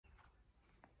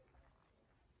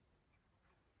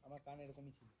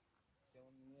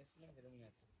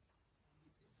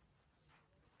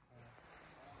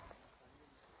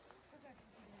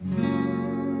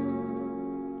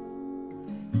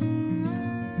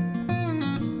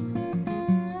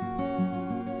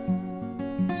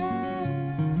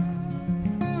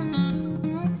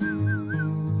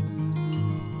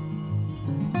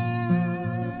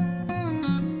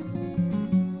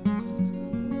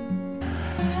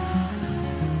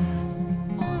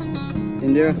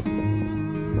India,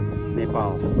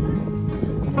 Nepal.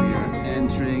 We are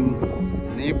entering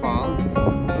Nepal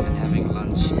and having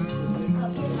lunch.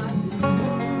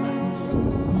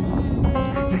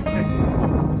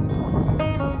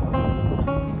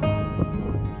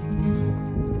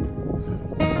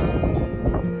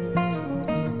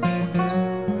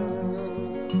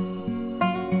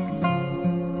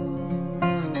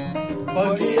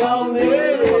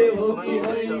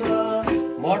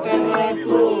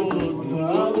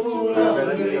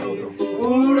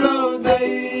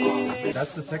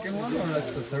 That's the second one or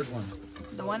that's the third one?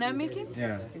 The one I'm making?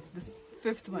 Yeah. It's the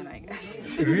fifth one, I guess.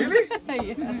 Really?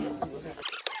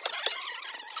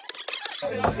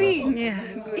 Yeah. See? Yeah.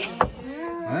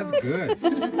 That's good.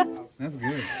 That's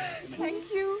good.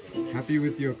 Thank you. Happy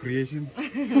with your creation?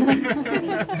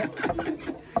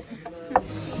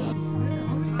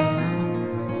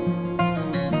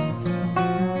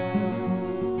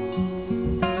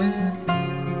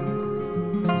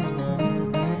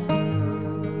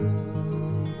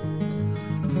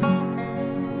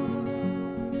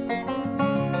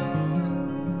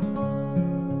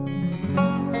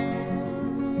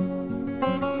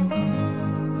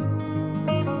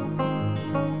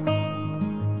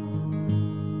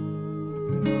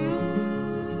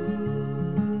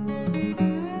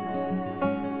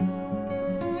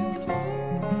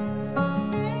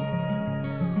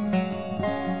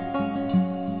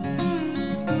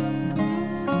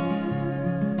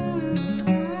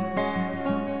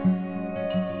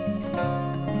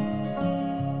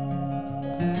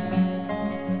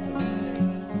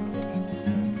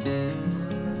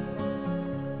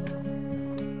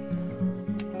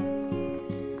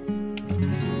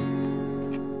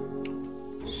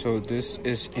 So this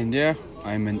is India.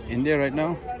 I'm in India right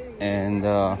now, and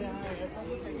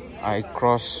I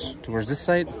cross towards this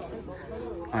side.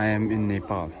 I am in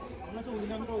Nepal.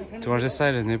 Towards this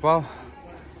side is Nepal.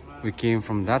 We came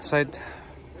from that side,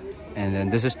 and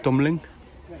then this is Tonglu,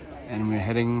 and we're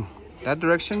heading that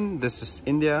direction. This is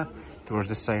India. Towards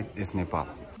this side is Nepal.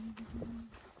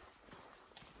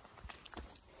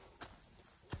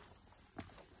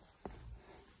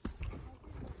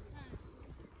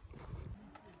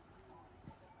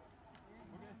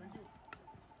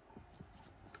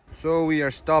 So we are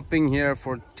stopping here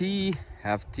for tea,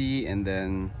 have tea, and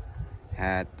then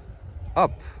head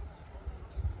up.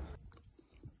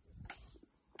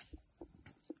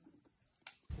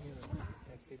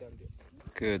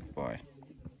 Good boy.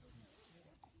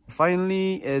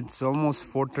 Finally, it's almost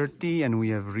 4:30 and we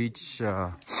have reached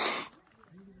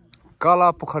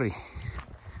Kala Pokhari.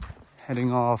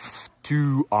 Heading off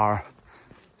to our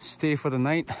stay for the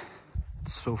night.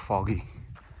 It's so foggy.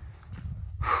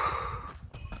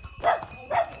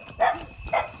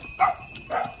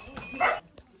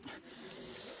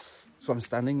 So I'm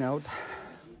standing out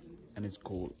and it's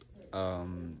cold.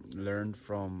 Learned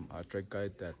from our trek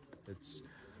guide that it's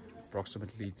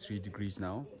approximately 3 degrees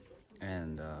now,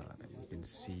 and you can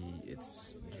see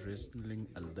it's drizzling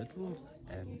a little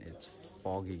and it's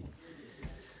foggy.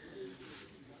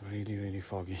 Really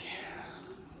foggy.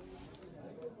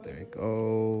 There we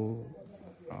go.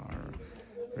 Our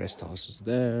rest house is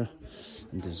there.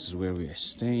 And this is where we are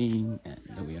staying,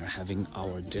 and we are having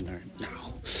our dinner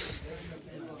now.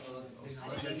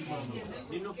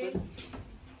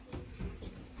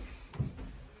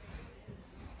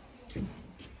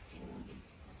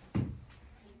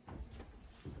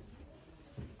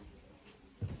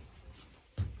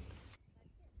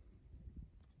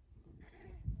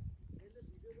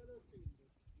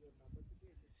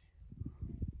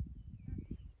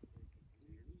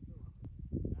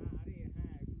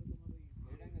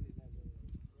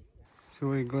 So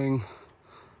we're going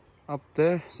up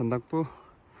there, Sandakphu,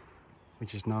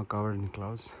 which is now covered in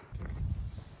clouds.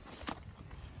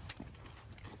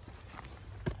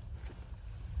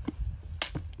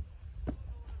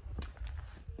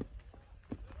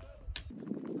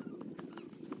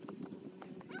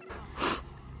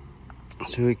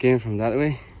 So we came from that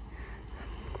way,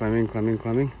 climbing. Climb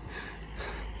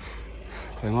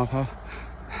up, and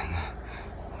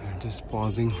we're just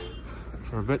pausing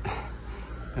for a bit.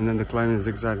 And then the climb is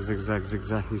zigzag.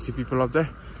 You see people up there?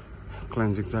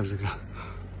 Climb zigzag.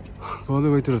 Go all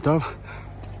the way to the top,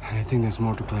 and I think there's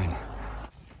more to climb.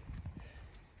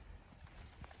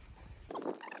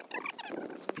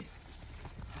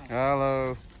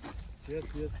 Hello. Yes,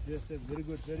 very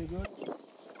good, very good.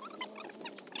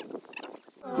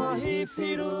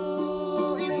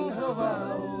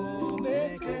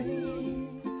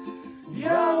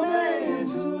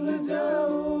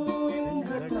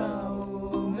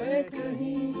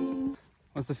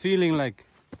 What's the feeling like?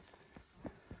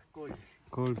 Cold.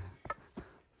 Cold.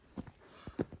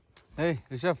 Hey,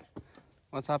 Rishabh,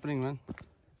 what's happening, man?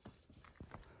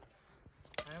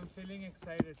 I am feeling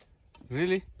excited.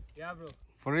 Really? Yeah, bro.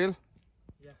 For real?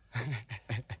 Yeah.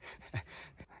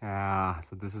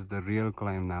 So this is the real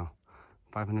climb now.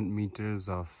 500 meters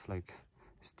of like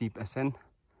steep ascent.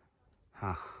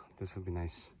 This will be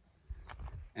nice.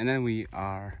 And then we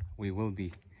will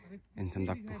be in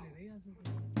Sandakphu.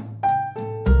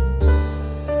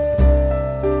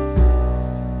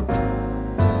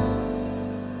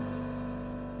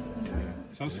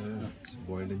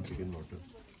 Boiled in chicken water.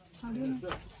 How do you know?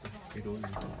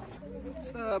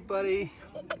 What's up, buddy?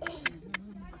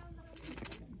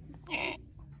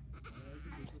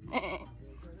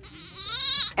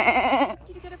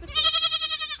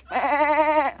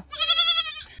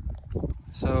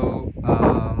 So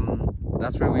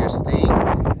that's where we are staying,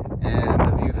 and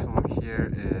the view from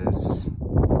here is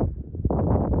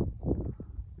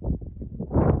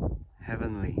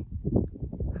heavenly.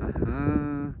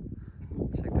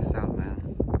 Check this out, man.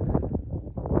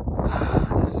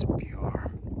 This is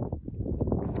pure.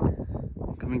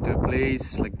 Coming to a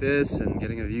place like this and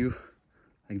getting a view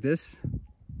like this.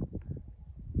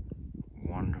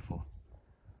 Wonderful.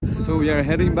 So we are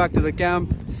heading back to the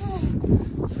camp.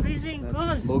 Freezing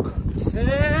cold. Smoke.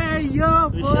 Hey, yo,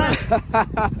 boy!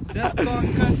 Just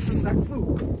conquered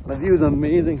Sandakphu. The view is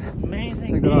amazing. Amazing.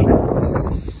 Check it out.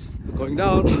 Going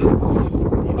down.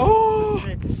 Oh!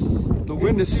 The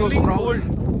wind is so strong. Cold.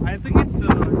 I think it's 2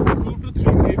 to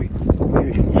 3 maybe.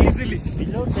 Easily.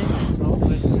 Below 10 now,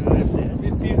 but there.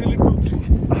 It's easily 2 3.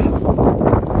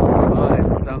 Oh,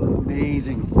 it's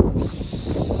amazing.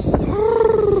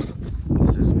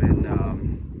 This has been a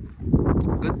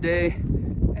good day,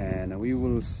 and we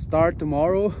will start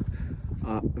tomorrow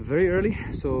very early.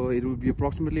 So it will be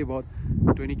approximately about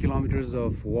 20 kilometers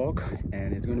of walk,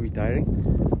 and it's going to be tiring,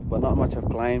 but not much of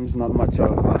climbs, not much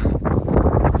of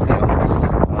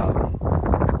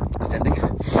ascending.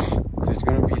 So it's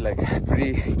going to be like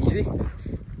pretty easy,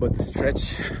 but the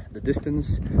stretch, the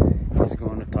distance is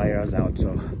going to tire us out.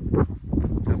 So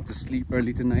I have to sleep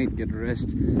early tonight, get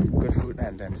rest, good food,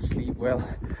 and then sleep well,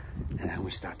 and then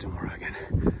we start tomorrow again.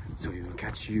 So we will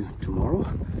catch you tomorrow,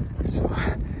 so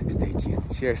stay tuned.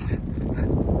 Cheers.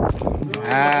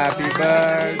 Happy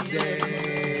birthday.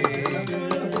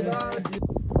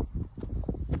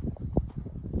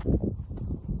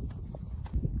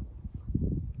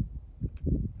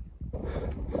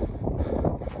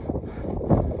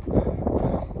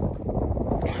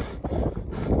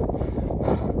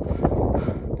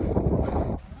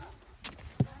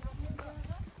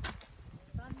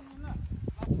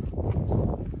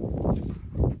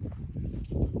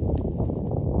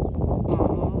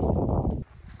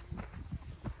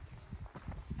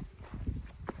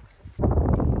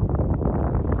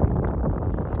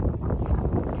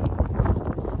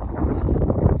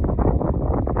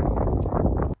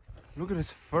 Look at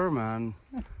his fur, man.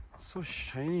 It's so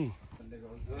shiny.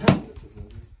 So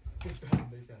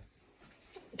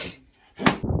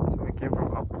we came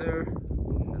from up there,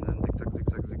 and then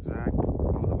zigzag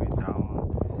all the way down.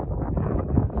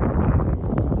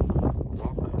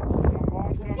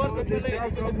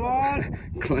 Come on!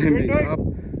 Climbing up.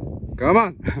 Come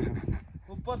on!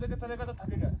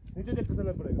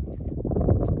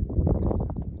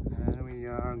 And we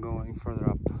are going further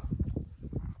up.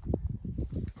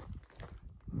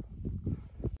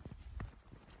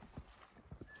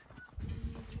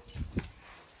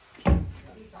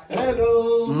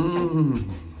 Hello!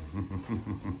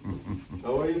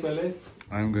 How are you, Pele?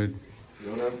 I'm good. You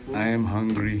don't have food? I am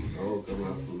hungry. Oh, come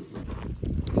on, food.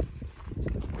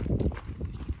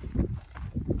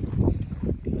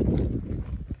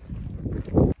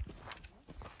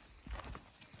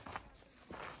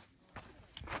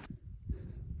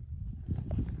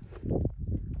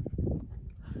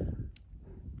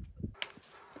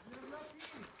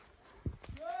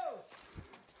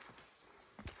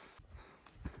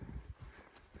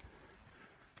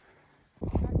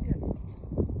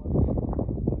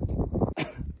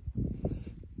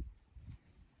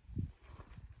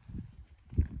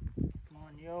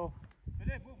 Yo.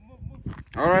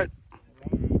 All right.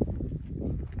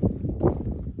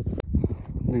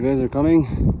 The guys are coming.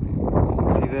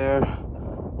 See there,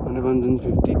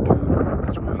 152.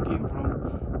 That's where we came from.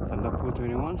 Sandakphu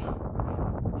 21,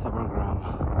 Sabargram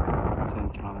 10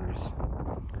 kilometers.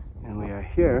 And we are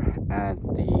here at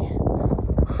the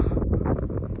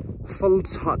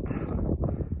Phalut's hut.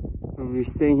 We'll be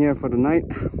staying here for the night.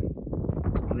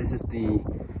 This is the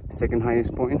second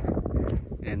highest point,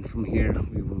 and from here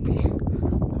we will be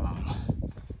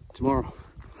tomorrow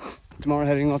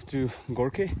heading off to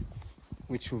Gorkhey,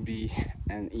 which will be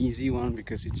an easy one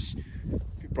because it's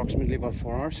approximately about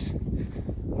 4 hours,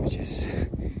 which is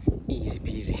easy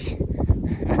peasy.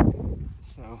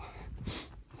 So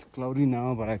it's cloudy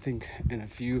now, but I think in a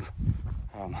few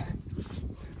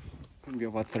maybe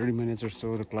about 30 minutes or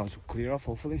so the clouds will clear off,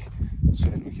 hopefully, so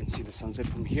that we can see the sunset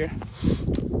from here.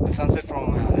 The sunset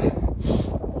from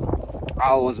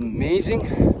Al was amazing.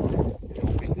 I'm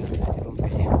hoping that it'll be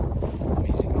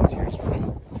amazing out here as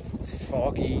well. It's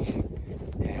foggy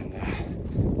and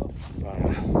but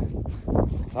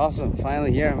it's awesome.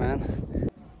 Finally here, man.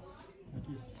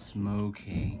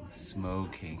 Smoking.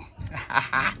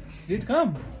 Did it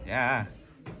come? Yeah,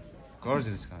 of course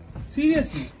it's coming.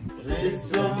 Seriously?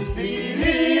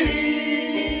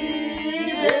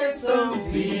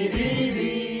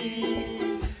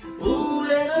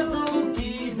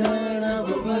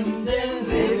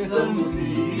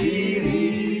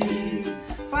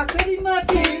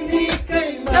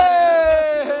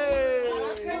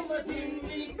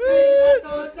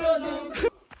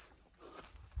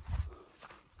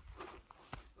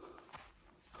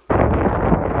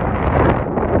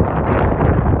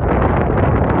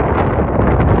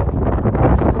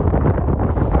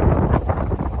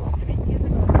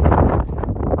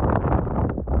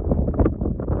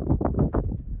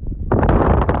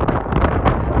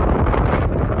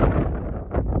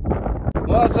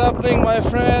 What's happening, my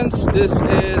friends? This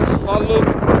is Phalut,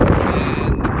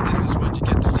 and this is what you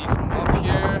get to see from up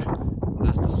here.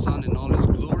 That's the sun in all its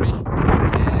glory. And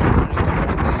turning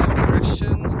towards this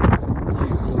direction,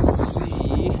 you will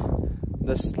see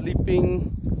the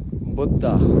sleeping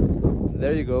Buddha.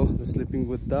 There you go, the sleeping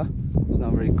Buddha. It's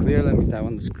not very clear. Let me tap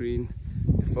on the screen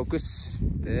to focus.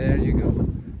 There you go.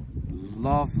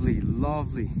 Lovely,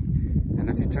 lovely. And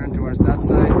if you turn towards that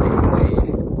side, you will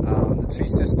see the three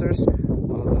sisters.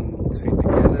 All of them three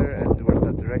together and towards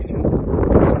that direction.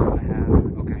 There's my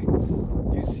hand. Okay.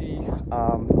 You see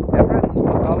Everest,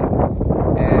 Makalu,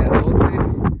 and Lhotse.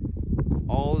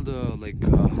 All the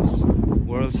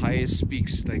world's highest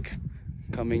peaks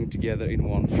coming together in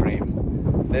one frame.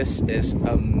 This is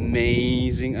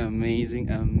amazing, amazing,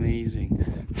 amazing.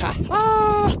 Ha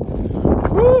ha!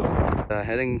 Woo!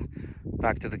 Heading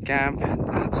back to the camp.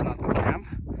 That's not the camp.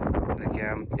 The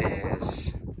camp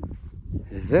is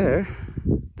there.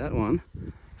 That one,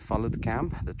 Phalut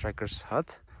camp, the trekker's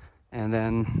hut. And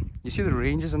then you see the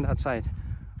ranges on that side.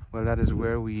 Well, that is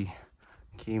where we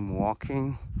came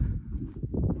walking.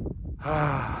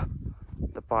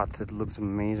 The path, it looks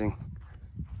amazing.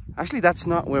 Actually, that's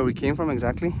not where we came from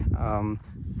exactly.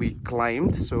 We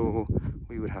climbed, so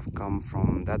we would have come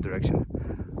from that direction.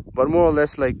 But more or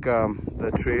less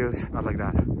the trails are like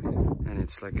that. And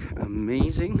it's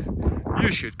amazing.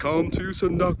 You should come to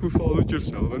Sandakphu Phalut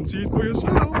yourself and see it for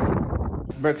yourself.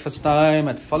 Breakfast time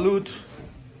at Phalut.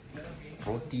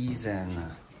 Rotis and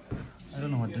I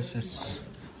don't know what this is.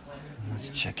 Let's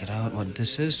check it out what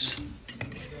this is.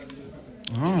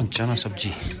 Oh, chana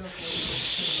sabji.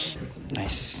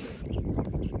 Nice.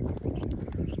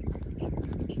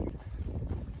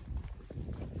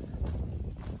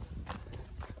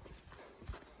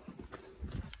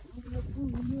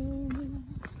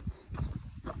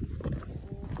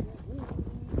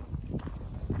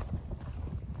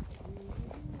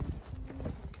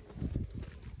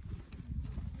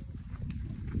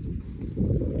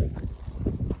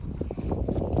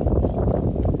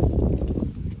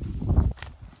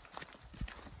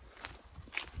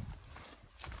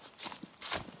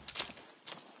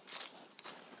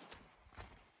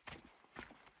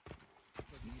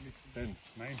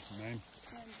 Nine.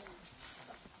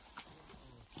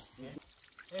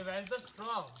 Hey, where's the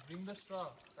straw? Bring the straw.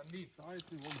 Sandeep.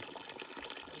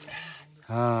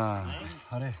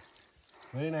 Hare.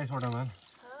 Very nice water, man.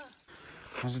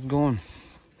 How's it going?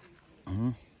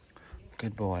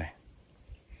 Good boy.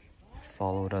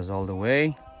 Followed us all the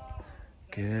way.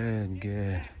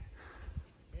 Good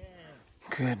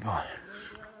boy.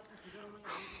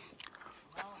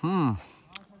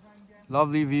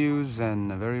 Lovely views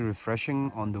and very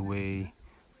refreshing on the way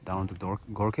down to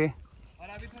Gorkhey.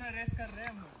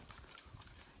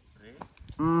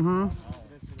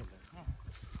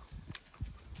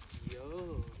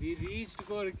 Yo, we reached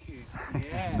Gorkhey.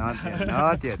 Yeah.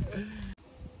 Not yet.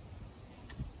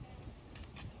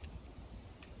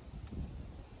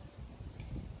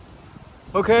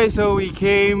 Okay, so we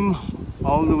came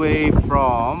all the way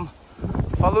from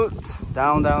Phalut,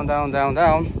 down,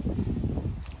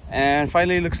 and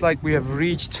finally looks like we have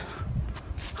reached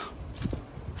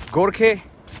Gorkhey.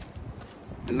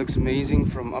 It looks amazing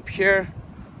from up here.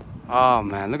 Oh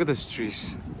man, look at these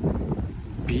trees.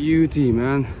 Beauty,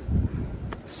 man.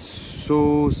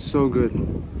 So good.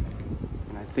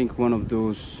 And I think one of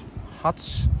those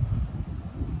huts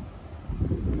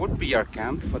would be our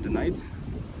camp for the night.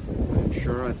 I'm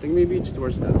sure. I think maybe it's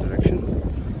towards that direction.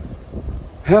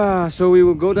 So we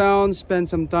will go down, spend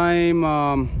some time,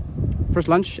 first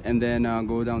lunch, and then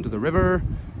go down to the river,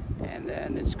 and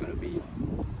then it's gonna be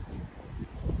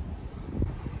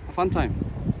a fun time.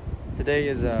 Today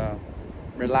is a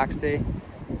relaxed day.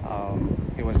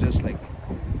 It was just like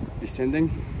descending,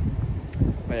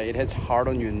 but it hits hard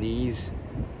on your knees.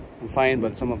 I'm fine,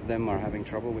 but some of them are having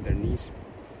trouble with their knees.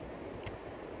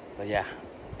 But yeah,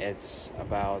 it's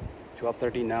about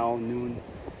 12:30 now, noon,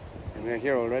 and we're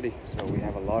here already, so we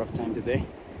have a lot of time today.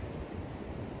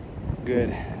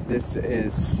 Good. This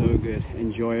is so good,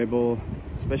 enjoyable,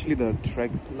 especially the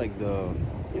trek, like the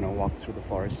walk through the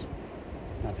forest.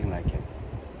 Nothing like it.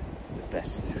 The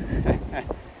best.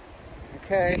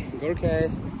 Okay,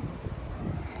 Gorkhey.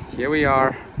 Here we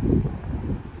are.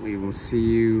 We will see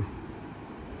you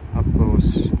up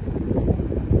close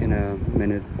in a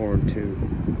minute or two.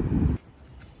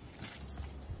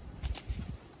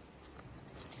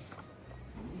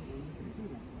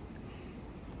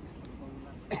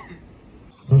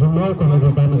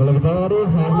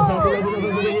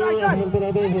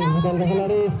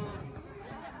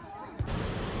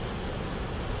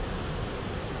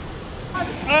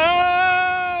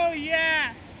 Oh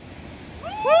yeah!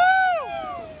 Woo!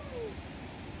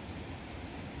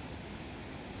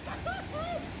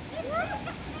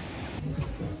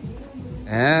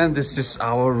 And this is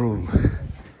our room.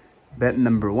 Bed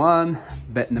number 1,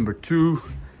 bed number 2,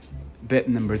 bed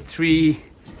number 3,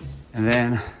 and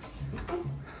then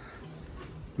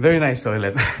very nice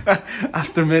toilet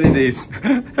after many days.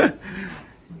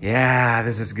 Yeah,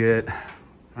 this is good.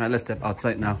 All right, let's step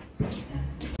outside now.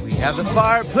 We have the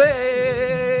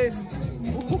fireplace.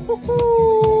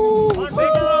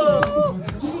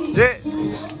 Yeah.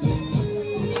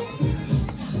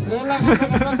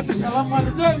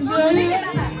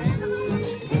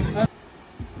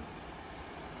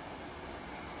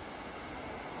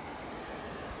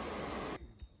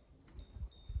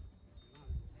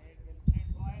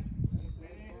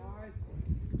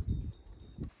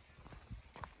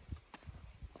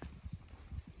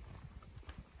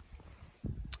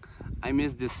 I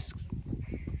miss this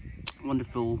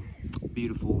wonderful,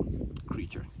 beautiful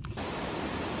creature.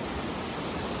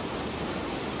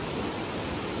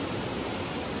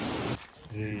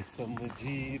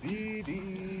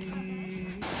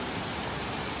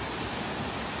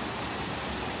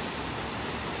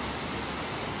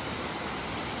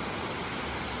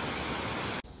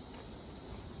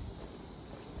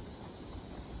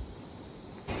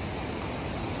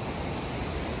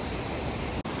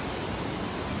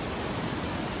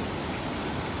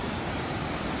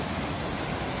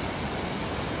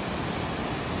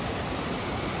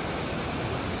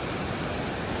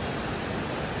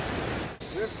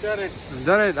 We've done it.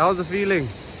 Done it. How's the feeling?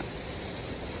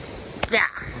 Yeah.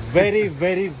 Very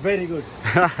good.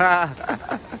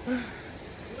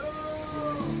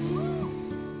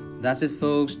 That's it,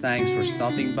 folks. Thanks for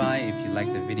stopping by. If you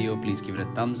liked the video, please give it a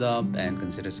thumbs up and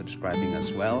consider subscribing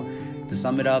as well. To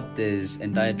sum it up, this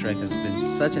entire trek has been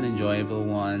such an enjoyable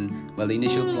one. Well, the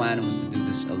initial plan was to do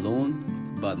this alone,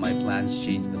 but my plans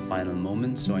changed in the final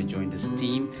moment, so I joined this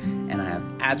team, and I have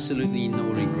absolutely no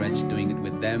regrets doing it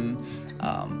with them.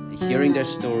 Hearing their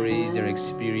stories, their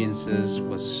experiences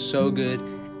was so good,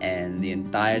 and the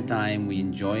entire time we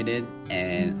enjoyed it.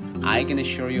 And I can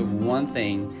assure you of one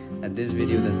thing, that this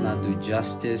video does not do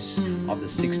justice of the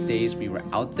 6 days we were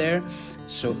out there.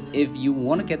 So if you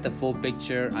want to get the full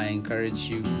picture, I encourage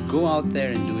you, go out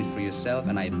there and do it for yourself,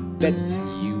 and I bet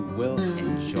you will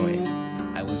enjoy it.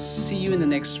 I will see you in the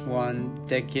next one.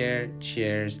 Take care,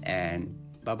 cheers, and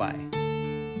bye-bye.